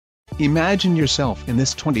Imagine yourself in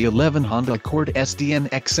this 2011 Honda Accord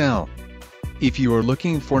Sdn EX-L. If you are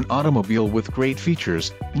looking for an automobile with great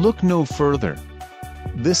features, look no further.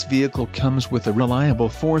 This vehicle comes with a reliable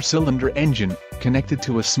 4-cylinder engine, connected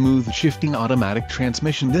to a smooth shifting automatic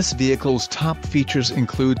transmission. This vehicle's top features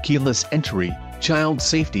include keyless entry, child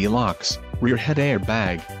safety locks, rear head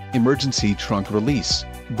airbag, emergency trunk release,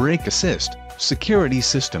 brake assist, security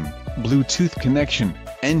system, Bluetooth connection,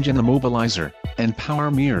 engine immobilizer, and power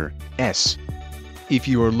mirror. If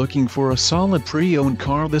you are looking for a solid pre-owned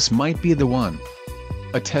car, this might be the one.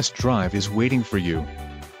 A test drive is waiting for you.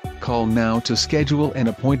 Call now to schedule an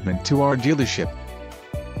appointment to our dealership.